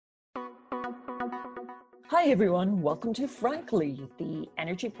Hi everyone, welcome to Frankly, the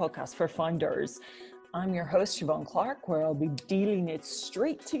energy podcast for founders. I'm your host, Siobhan Clark, where I'll be dealing it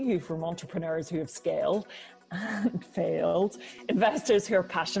straight to you from entrepreneurs who have scaled and failed, investors who are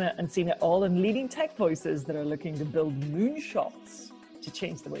passionate and seen it all, and leading tech voices that are looking to build moonshots to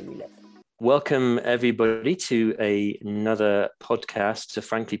change the way we live. Welcome everybody to another podcast, a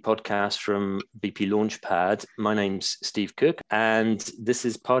Frankly podcast from BP Launchpad. My name's Steve Cook, and this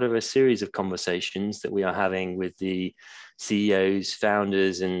is part of a series of conversations that we are having with the CEOs,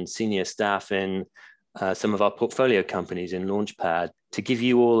 founders, and senior staff in some of our portfolio companies in Launchpad to give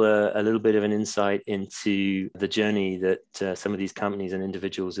you all a little bit of an insight into the journey that some of these companies and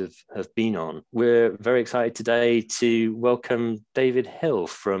individuals have been on. We're very excited today to welcome David Hill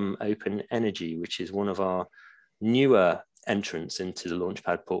from Open Energy, which is one of our newer entrants into the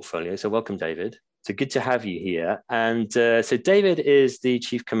Launchpad portfolio. So welcome, David. So good to have you here. And so David is the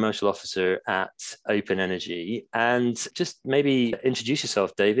Chief Commercial Officer at Open Energy. And just maybe introduce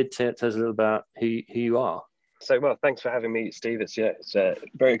yourself, David. Tell us a little about who you are. So, well, thanks for having me, Steve. It's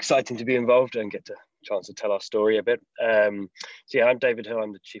very exciting to be involved and get a chance to tell our story a bit. I'm David Hill.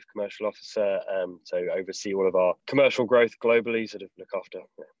 I'm the Chief Commercial Officer. So oversee all of our commercial growth globally, sort of look after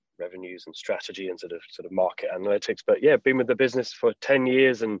revenues and strategy and sort of market analytics. But yeah, been with the business for 10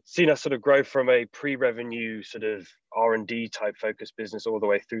 years and seen us sort of grow from a pre-revenue sort of R&D type focused business all the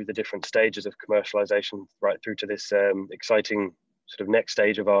way through the different stages of commercialization, right through to this exciting sort of next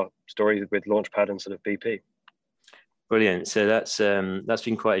stage of our story with Launchpad and sort of BP. Brilliant. So that's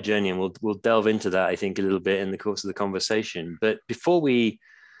been quite a journey, and we'll delve into that, I think, a little bit in the course of the conversation. But before we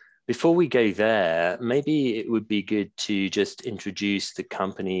go there, maybe it would be good to just introduce the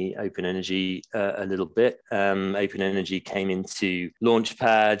company Open Energy a little bit. Open Energy came into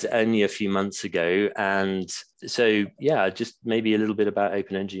Launchpad only a few months ago, and so just maybe a little bit about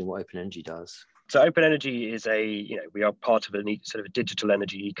Open Energy and what Open Energy does. So Open Energy is we are part of a sort of a digital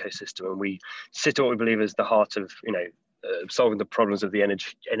energy ecosystem, and we sit at what we believe is the heart of, solving the problems of the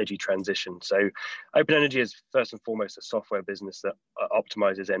energy transition. So Open Energy is first and foremost a software business that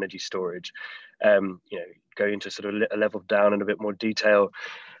optimizes energy storage. Go into sort of a level down in a bit more detail.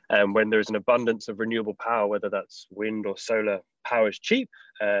 When there's an abundance of renewable power, whether that's wind or solar, power is cheap,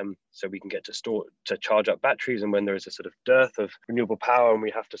 so we can get to charge up batteries. And when there is a sort of dearth of renewable power and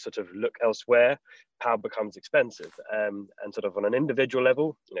we have to sort of look elsewhere, power becomes expensive. And sort of on an individual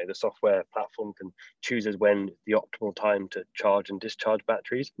level, the software platform can chooses when the optimal time to charge and discharge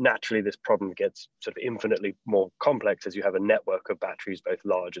batteries. Naturally, this problem gets sort of infinitely more complex as you have a network of batteries, both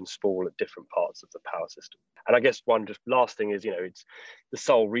large and small, at different parts of the power system. And I guess one just last thing is, it's the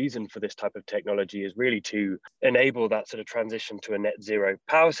sole reason for this type of technology is really to enable that sort of transition to a net zero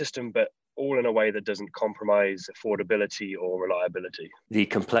power system, but all in a way that doesn't compromise affordability or reliability. The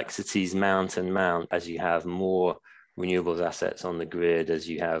complexities mount as you have more renewables assets on the grid, as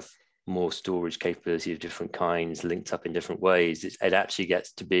you have more storage capability of different kinds linked up in different ways. It actually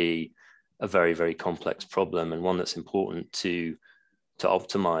gets to be a very, very complex problem, and one that's important to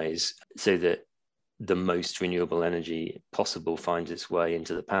optimize so that the most renewable energy possible finds its way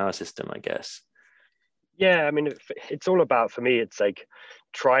into the power system, I guess. Yeah, I mean, it's all about, for me, it's like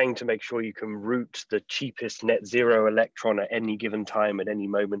trying to make sure you can route the cheapest net zero electron at any given time, at any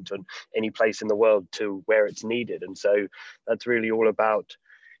moment, and any place in the world to where it's needed. And so that's really all about,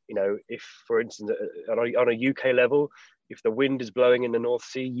 if, for instance, on a UK level, if the wind is blowing in the North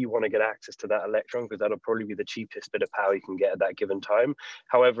Sea, you want to get access to that electron because that'll probably be the cheapest bit of power you can get at that given time.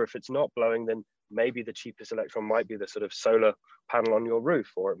 However, if it's not blowing, then maybe the cheapest electron might be the sort of solar panel on your roof,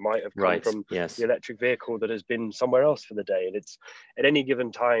 or it might have come from the electric vehicle that has been somewhere else for the day. And it's at any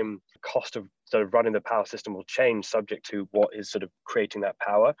given time, the cost of sort of running the power system will change subject to what is sort of creating that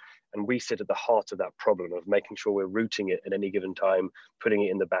power. And we sit at the heart of that problem of making sure we're routing it at any given time, putting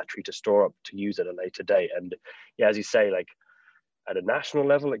it in the battery to store up to use at a later date. And yeah, as you say, like at a national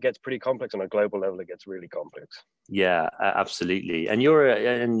level, it gets pretty complex. On a global level, it gets really complex. Yeah, absolutely. And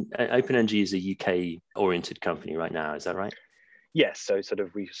Open Energy is a UK oriented company right now. Is that right? Yes, so sort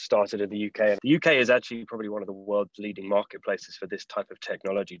of we started in the UK. The UK is actually probably one of the world's leading marketplaces for this type of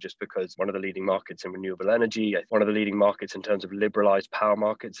technology, just because one of the leading markets in renewable energy, one of the leading markets in terms of liberalized power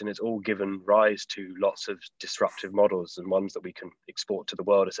markets, and it's all given rise to lots of disruptive models and ones that we can export to the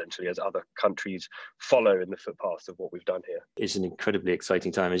world essentially as other countries follow in the footpaths of what we've done here. It's an incredibly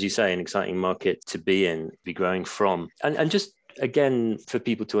exciting time, as you say, an exciting market to be in, be growing from. And just again, for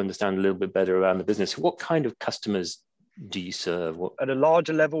people to understand a little bit better around the business, what kind of customers do you serve? At a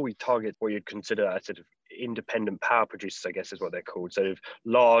larger level, we target what you'd consider as sort of independent power producers, I guess is what they're called. Sort of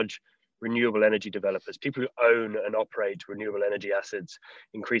large renewable energy developers, people who own and operate renewable energy assets,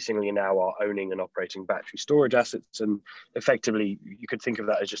 increasingly now are owning and operating battery storage assets. And effectively, you could think of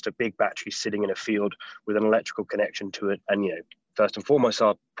that as just a big battery sitting in a field with an electrical connection to it. And, first and foremost,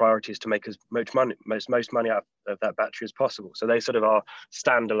 our priority is to make as much money, most money out of that battery as possible. So they sort of are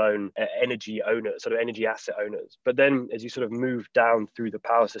standalone energy owners, sort of energy asset owners. But then as you sort of move down through the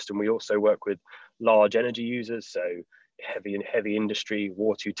power system, we also work with large energy users, so heavy industry,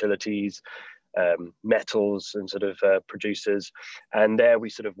 water utilities, metals and sort of producers. And there we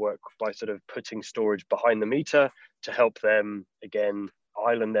sort of work by sort of putting storage behind the meter to help them, again,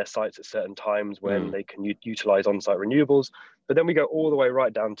 island their sites at certain times when they can utilize on-site renewables. But then we go all the way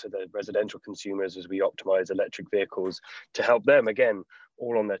right down to the residential consumers as we optimize electric vehicles to help them, again,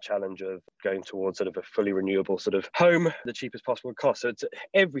 all on their challenge of going towards sort of a fully renewable sort of home, the cheapest possible cost. So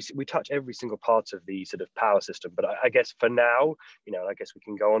we touch every single part of the sort of power system. But I guess for now, I guess we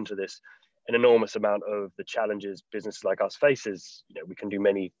can go on to this, an enormous amount of the challenges businesses like us faces. We can do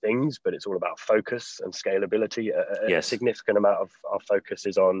many things, but it's all about focus and scalability. A significant amount of our focus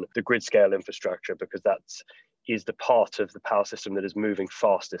is on the grid scale infrastructure, because that is the part of the power system that is moving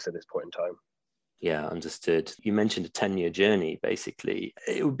fastest at this point in time. Yeah, understood. You mentioned a 10-year journey. Basically,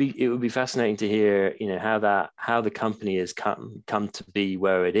 it would be fascinating to hear, how the company has come to be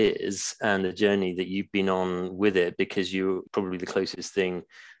where it is, and the journey that you've been on with it, because you're probably the closest thing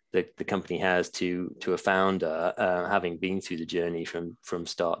that the company has to a founder, having been through the journey from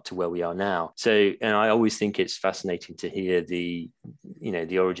start to where we are now. So, and I always think it's fascinating to hear the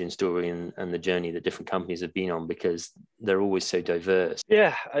origin story and the journey that different companies have been on, because they're always so diverse.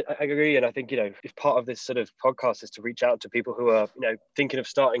 Yeah, I agree. And I think, if part of this sort of podcast is to reach out to people who are, thinking of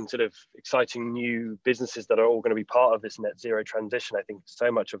starting sort of exciting new businesses that are all going to be part of this net zero transition, I think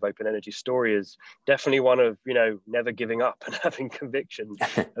so much of Open Energy's story is definitely one of, never giving up and having conviction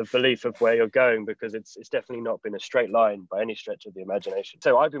of belief of where you're going, because it's definitely not been a straight line by any stretch of the imagination.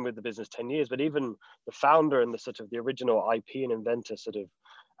 So I've been with the business 10 years, but even the founder and the sort of the original IP and inventor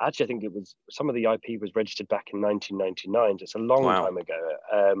actually, I think it was, some of the IP was registered back in 1999. So it's a long time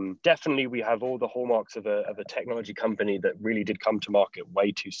ago. Definitely, we have all the hallmarks of a technology company that really did come to market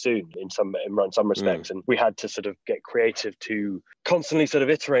way too soon in some respects. And we had to sort of get creative to constantly sort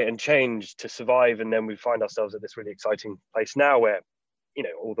of iterate and change to survive. And then we find ourselves at this really exciting place now where,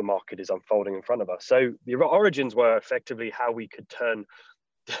 all the market is unfolding in front of us. So the origins were effectively how we could turn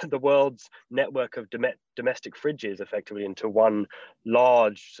the world's network of domestic fridges effectively into one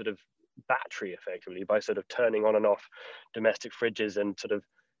large sort of battery, effectively, by sort of turning on and off domestic fridges and sort of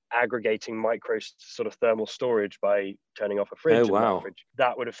aggregating micro sort of thermal storage by turning off a fridge.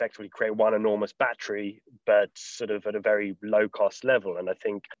 That would effectively create one enormous battery, but sort of at a very low cost level. And I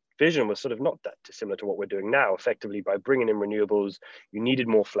think vision was sort of not that dissimilar to what we're doing now. Effectively, by bringing in renewables, you needed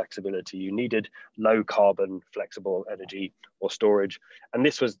more flexibility, you needed low carbon flexible energy or storage. And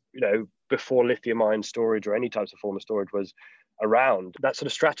this was, before lithium ion storage or any types of form of storage was around. That sort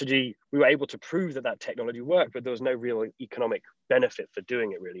of strategy, we were able to prove that technology worked, but there was no real economic benefit for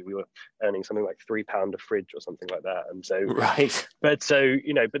doing it, really. We were earning something like £3 a fridge or something like that. And so, but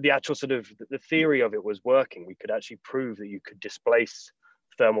the actual sort of the theory of it was working. We could actually prove that you could displace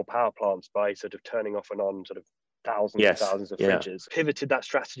thermal power plants by sort of turning off and on sort of thousands and thousands of fridges. Pivoted that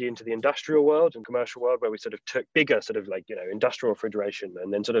strategy into the industrial world and commercial world, where we sort of took bigger sort of industrial refrigeration,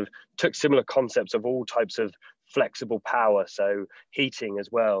 and then sort of took similar concepts of all types of flexible power, so heating as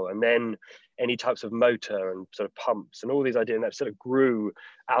well, and then any types of motor and sort of pumps and all these ideas, and that sort of grew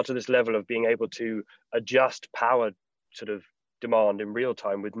out of this level of being able to adjust power sort of demand in real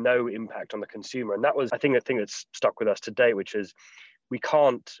time with no impact on the consumer. And that was, I think, the thing that's stuck with us today, which is we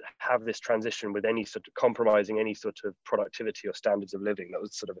can't have this transition with any sort of compromising any sort of productivity or standards of living. That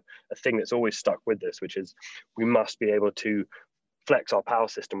was sort of a thing that's always stuck with this, which is we must be able to flex our power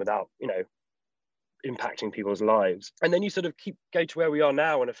system without, impacting people's lives. And then you sort of go to where we are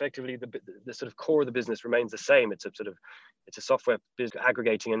now, and effectively the sort of core of the business remains the same. It's a software business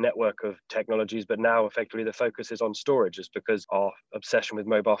aggregating a network of technologies, but now effectively the focus is on storage, just because our obsession with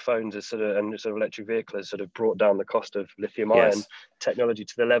mobile phones is and electric vehicle has sort of brought down the cost of lithium ion technology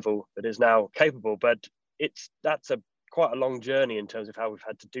to the level that is now capable. But that's quite a long journey in terms of how we've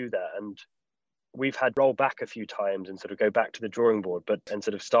had to do that. And we've had roll back a few times and sort of go back to the drawing board, and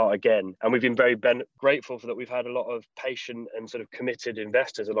sort of start again. And we've been very grateful for that. We've had a lot of patient and sort of committed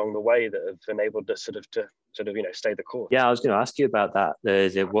investors along the way that have enabled us to stay the course. Yeah, I was going to ask you about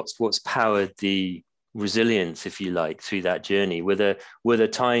that. What's powered the resilience, if you like, through that journey? Were there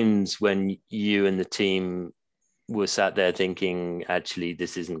times when you and the team were sat there thinking, actually,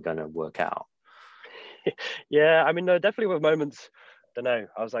 this isn't going to work out? Yeah, I mean, there definitely were moments don't know.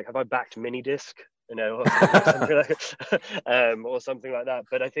 I was like, have I backed Minidisc? Or something or something like that.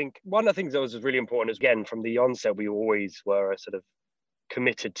 But I think one of the things that was really important is, again, from the onset, we always were sort of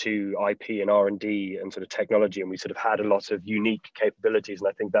committed to IP and R&D and sort of technology, and we sort of had a lot of unique capabilities, and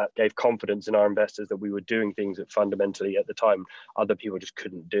I think that gave confidence in our investors that we were doing things that fundamentally at the time other people just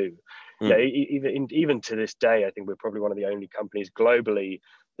couldn't do. Even to this day, I think we're probably one of the only companies globally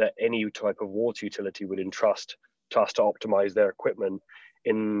that any type of water utility would entrust to us to optimize their equipment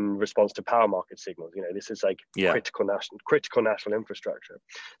in response to power market signals. This is like critical national infrastructure.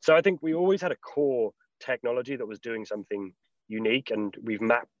 So I think we always had a core technology that was doing something unique, and we've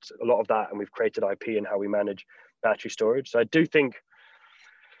mapped a lot of that, and we've created IP in how we manage battery storage. So I do think,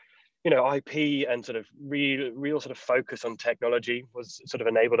 IP and sort of real sort of focus on technology was sort of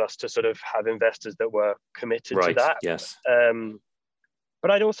enabled us to sort of have investors that were committed to that. Yes.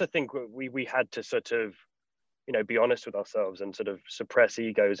 But I'd also think we had to sort of, be honest with ourselves and sort of suppress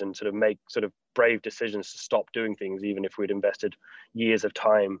egos and sort of make sort of brave decisions to stop doing things, even if we'd invested years of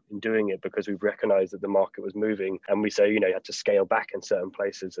time in doing it, because we've recognized that the market was moving, and we you had to scale back in certain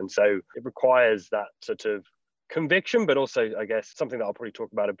places. And so it requires that sort of conviction, but also, I guess, something that I'll probably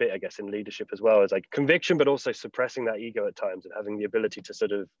talk about a bit, I guess, in leadership as well, is like conviction, but also suppressing that ego at times and having the ability to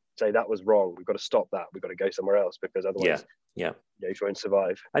sort of say that was wrong. We've got to stop that. We've got to go somewhere else, because otherwise, you won't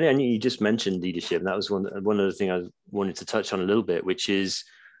survive. And you just mentioned leadership, and that was one of the things I wanted to touch on a little bit, which is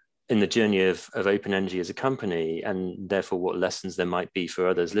in the journey of Open Energy as a company, and therefore what lessons there might be for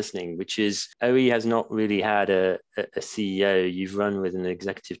others listening, which is OE has not really had a CEO. You've run with an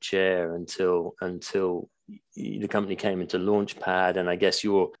executive chair until the company came into Launchpad, and I guess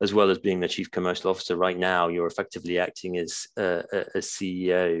you're, as well as being the chief commercial officer right now, you're effectively acting as a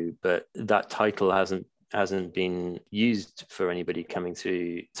CEO, but that title hasn't been used for anybody coming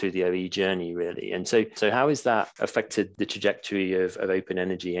through the OE journey, really. And so how has that affected the trajectory of Open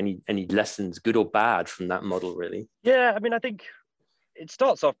Energy? Any lessons, good or bad, from that model, really? Yeah, I mean, I think it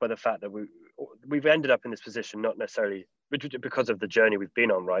starts off by the fact that we've ended up in this position not necessarily because of the journey we've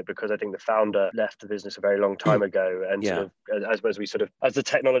been on, right? Because I think the founder left the business a very long time ago, and sort of as the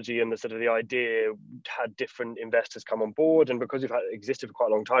technology and the sort of the idea had different investors come on board, and because we've existed for quite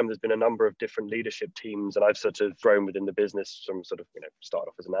a long time, there's been a number of different leadership teams, and I've sort of grown within the business from sort of started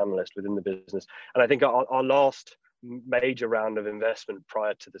off as an analyst within the business, and I think our last major round of investment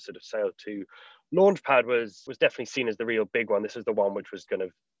prior to the sort of sale to Launchpad was definitely seen as the real big one. This is the one which was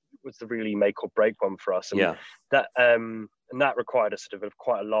the really make or break one for us, and that required a sort of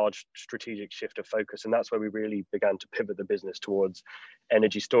quite a large strategic shift of focus, and that's where we really began to pivot the business towards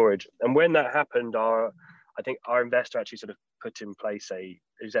energy storage. And when that happened, I think our investor actually sort of put in place a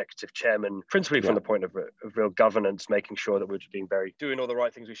executive chairman, principally from the point of real governance, making sure that we're doing all the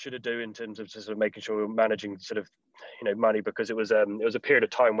right things we should have done in terms of sort of making sure we're managing sort of money, because it was a period of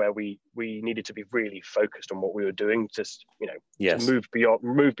time where we needed to be really focused on what we were doing, just to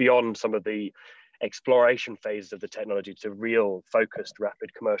move beyond some of the exploration phases of the technology to real focused rapid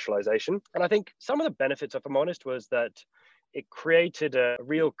commercialization. And I think some of the benefits, if I'm honest, was that it created a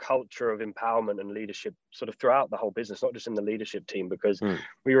real culture of empowerment and leadership sort of throughout the whole business, not just in the leadership team, because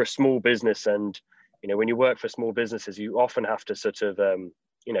we were a small business, and when you work for small businesses, you often have to sort of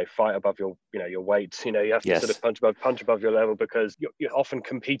fight above your weight. You have to sort of punch above your level, because you're often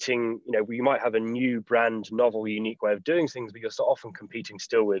competing. You might have a new brand, novel, unique way of doing things, but you're so often competing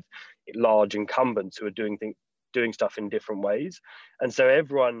still with large incumbents who are doing stuff in different ways, and so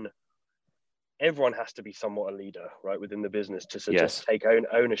everyone has to be somewhat a leader, right, within the business to sort of take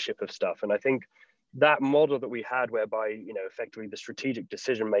ownership of stuff. And I think that model that we had, whereby effectively the strategic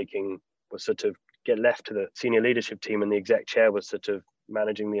decision making was sort of get left to the senior leadership team, and the exec chair was sort of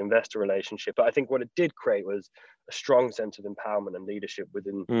managing the investor relationship. But I think what it did create was a strong sense of empowerment and leadership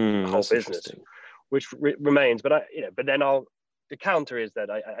within the whole business, which remains. But the counter is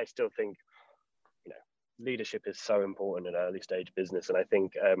that I still think leadership is so important in early stage business, and I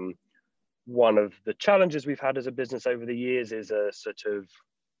think one of the challenges we've had as a business over the years is a sort of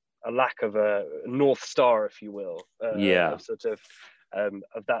a lack of a North Star, if you will, of that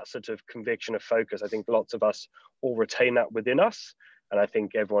sort of conviction of focus. I think lots of us all retain that within us, and I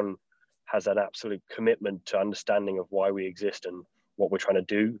think everyone has that absolute commitment to understanding of why we exist and what we're trying to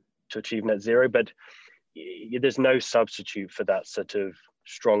do to achieve net zero. But there's no substitute for that sort of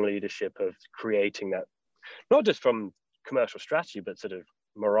strong leadership of creating that, not just from commercial strategy, but sort of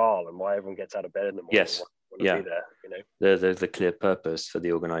morale and why everyone gets out of bed in the morning. Be there, the clear purpose for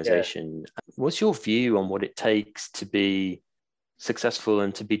the organization. What's your view on what it takes to be successful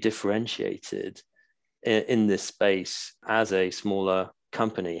and to be differentiated in this space as a smaller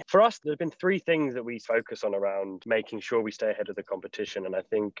company? For us, there have been three things that we focus on around making sure we stay ahead of the competition. And I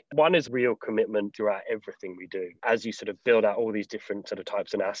think one is real commitment throughout everything we do. As you sort of build out all these different sort of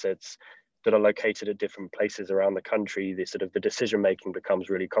types and assets that are located at different places around the country, the decision making becomes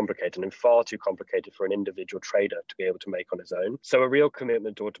really complicated and far too complicated for an individual trader to be able to make on his own. So a real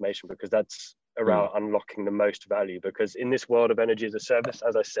commitment to automation, because that's around unlocking the most value. Because in this world of energy as a service,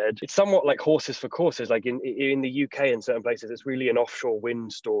 as I said, it's somewhat like horses for courses. Like in the UK, in certain places, it's really an offshore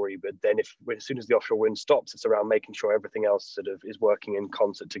wind story. But then as soon as the offshore wind stops, it's around making sure everything else sort of is working in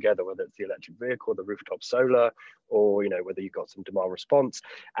concert together, whether it's the electric vehicle, the rooftop solar, or whether you've got some demand response.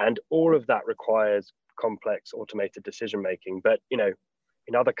 And all of that requires complex automated decision making. But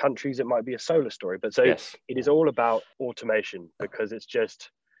in other countries, it might be a solar story. But so Yes. It is all about automation, because it's just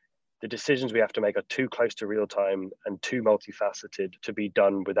the decisions we have to make are too close to real time and too multifaceted to be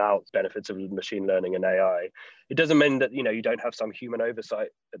done without benefits of machine learning and AI. It doesn't mean that you don't have some human oversight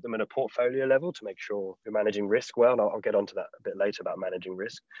at them at a portfolio level to make sure you're managing risk well. And I'll get onto that a bit later about managing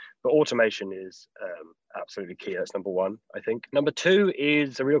risk. But automation is absolutely key. That's number one, I think. Number two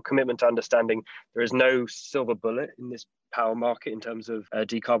is a real commitment to understanding there is no silver bullet in this power market in terms of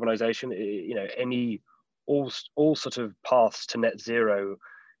decarbonisation. All sort of paths to net zero.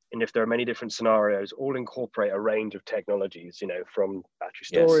 And if there are many different scenarios, all incorporate a range of technologies, from battery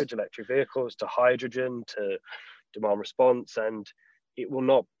storage, electric vehicles, to hydrogen, to demand response. And it will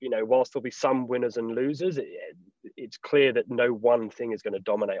not, whilst there'll be some winners and losers, it's clear that no one thing is going to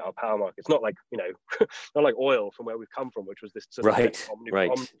dominate our power market. It's not like, not like oil from where we've come from, which was this sort of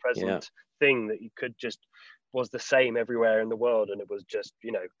omnipresent thing that you could just was the same everywhere in the world. And it was just,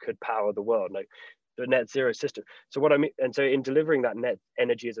 could power the world. Like, the net zero system. So what I mean, and so in delivering that net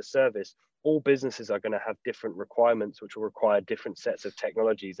energy as a service, all businesses are going to have different requirements, which will require different sets of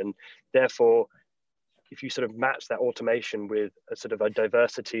technologies. And therefore, if you sort of match that automation with a sort of a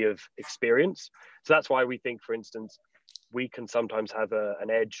diversity of experience, so that's why we think, for instance, we can sometimes have an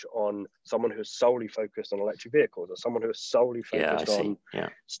edge on someone who's solely focused on electric vehicles, or someone who is solely focused on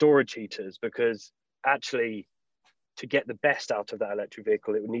storage heaters, because actually, to get the best out of that electric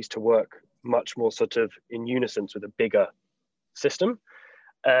vehicle, it needs to work much more sort of in unison with a bigger system.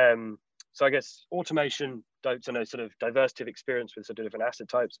 So I guess automation, sort of diversity of experience with sort of different asset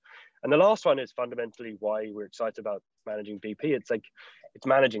types. And the last one is fundamentally why we're excited about managing BP. It's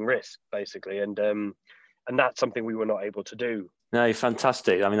managing risk, basically. And that's something we were not able to do. No,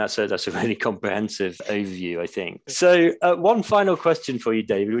 fantastic. I mean, that's a really comprehensive overview, I think. So one final question for you,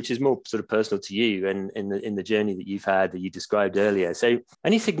 David, which is more sort of personal to you and in the journey that you've had that you described earlier. So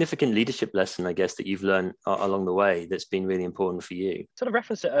any significant leadership lesson, I guess, that you've learned along the way that's been really important for you? Sort of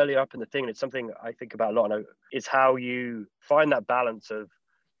referenced it earlier up in the thing, and it's something I think about a lot, and it's how you find that balance of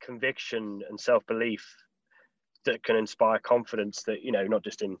conviction and self-belief that can inspire confidence that, not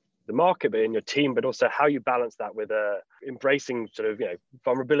just in the market, but in your team, but also how you balance that with embracing sort of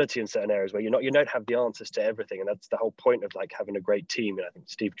vulnerability in certain areas where you don't have the answers to everything. And that's the whole point of like having a great team. And I think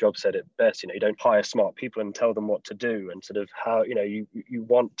Steve Jobs said it best, you don't hire smart people and tell them what to do, and sort of how you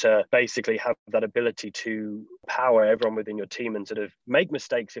want to basically have that ability to power everyone within your team and sort of make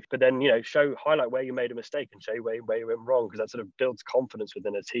mistakes, but then highlight where you made a mistake and show where you went wrong, because that sort of builds confidence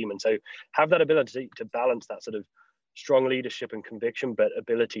within a team. And so have that ability to balance that sort of strong leadership and conviction, but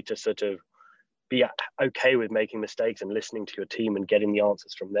ability to sort of be okay with making mistakes and listening to your team and getting the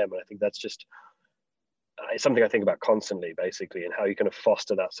answers from them. And I think that's just it's something I think about constantly, basically, and how you kind of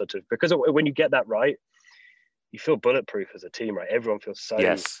foster that sort of, because when you get that right, you feel bulletproof as a team, right? Everyone feels so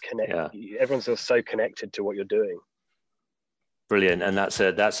connected. Yeah. Everyone feels so connected to what you're doing. Brilliant. And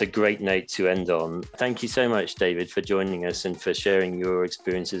that's a great note to end on. Thank you so much, David, for joining us and for sharing your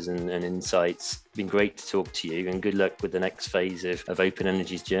experiences and insights. It's been great to talk to you, and good luck with the next phase of Open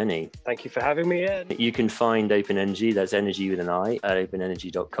Energy's journey. Thank you for having me in. You can find Open Energy, that's energy with an I, at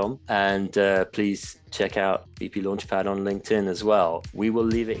openenergy.com. And please check out BP Launchpad on LinkedIn as well. We will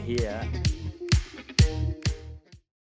leave it here.